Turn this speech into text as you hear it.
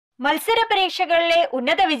മത്സര പരീക്ഷകളിലെ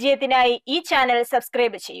ഉന്നത വിജയത്തിനായി ഈ ചാനൽ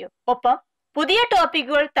സബ്സ്ക്രൈബ് ചെയ്യൂ. ഒപ്പം പുതിയ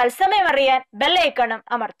ടോപ്പിക്കുകൾ തത്സമയം അറിയാൻ ബെൽ ഐക്കണും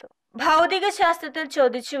അമർത്തൂ. ഭൗതിക ശാസ്ത്രത്തിൽ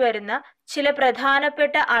ചോദിച്ചു വരുന്ന ചില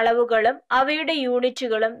പ്രധാനപ്പെട്ട അളവുകളും അവയുടെ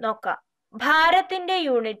യൂണിറ്റുകളും നോക്കാം. ഭാരത്തിന്റെ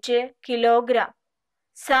യൂണിറ്റ് കിലോഗ്രാം,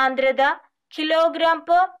 സാന്ദ്രത കിലോഗ്രാം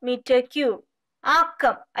പെർ മീറ്റർ ക്യൂബ്,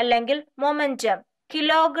 ആക്കം അല്ലെങ്കിൽ momentum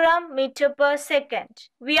kilogram metre per second,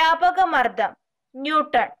 വ്യാപക മർദ്ദം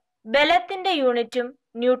ന്യൂട്ടൺ, ബലത്തിന്റെ യൂണിറ്റും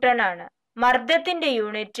ന്യൂട്ടൺ ആണ്. മർദ്ദത്തിന്റെ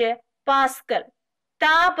യൂണിറ്റ് പാസ്കൽ,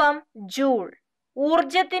 താപം ജൂൾ,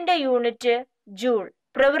 ഊർജത്തിന്റെ യൂണിറ്റ് ജൂൾ,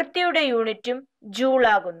 പ്രവൃത്തിയുടെ യൂണിറ്റും ജൂൾ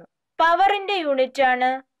ആകുന്നു. പവറിന്റെ യൂണിറ്റ് ആണ്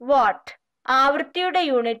വാട്ട്, ആവൃത്തിയുടെ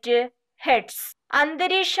യൂണിറ്റ് ഹെഡ്സ്,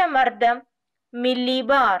 അന്തരീക്ഷ മർദ്ദം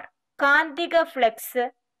മില്ലിബാർ, കാന്തിക ഫ്ലക്സ്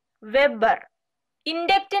വെബർ,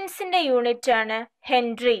 ഇൻഡക്റ്റൻസിന്റെ യൂണിറ്റ് ആണ്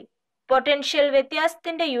ഹെൻറി, പൊട്ടൻഷ്യൽ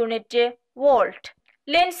വ്യത്യാസത്തിന്റെ യൂണിറ്റ് വോൾട്ട്,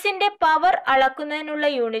 ലെൻസിന്റെ പവർ അളക്കുന്നതിനുള്ള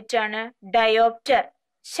യൂണിറ്റ് ആണ് ഡയോപ്റ്റർ,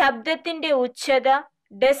 ശബ്ദത്തിന്റെ ഉച്ചത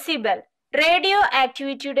ഡെസിബൽ, റേഡിയോ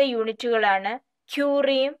ആക്ടിവിറ്റിയുടെ യൂണിറ്റുകളാണ്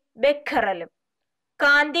ക്യൂറിയും ബെക്കറലും,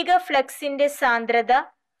 കാന്തിക ഫ്ലക്സിന്റെ സാന്ദ്രത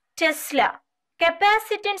ടെസ്ല,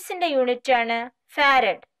 കപ്പാസിറ്റൻസിന്റെ യൂണിറ്റ് ആണ്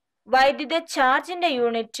ഫാരഡ്, വൈദ്യുത ചാർജിന്റെ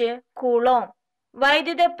യൂണിറ്റ് കൂളോം,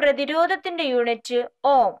 വൈദ്യുത പ്രതിരോധത്തിന്റെ യൂണിറ്റ്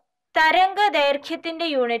ഓം, തരംഗ ദൈർഘ്യത്തിന്റെ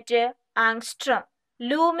unit angstrom,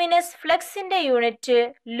 luminous ഫ്ലക്സിന്റെ unit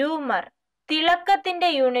Loomer, തിളക്കത്തിന്റെ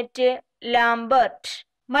unit Lambert.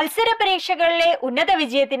 മത്സര പരീക്ഷകളിലെ ഉന്നത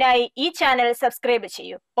വിജയത്തിനായി ഈ ചാനൽ സബ്സ്ക്രൈബ്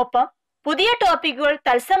ചെയ്യൂ. ഒപ്പം പുതിയ ടോപ്പിക്കുകൾ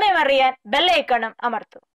തത്സമയം അറിയാൻ ബെൽ ഐക്കണും അമർത്തൂ.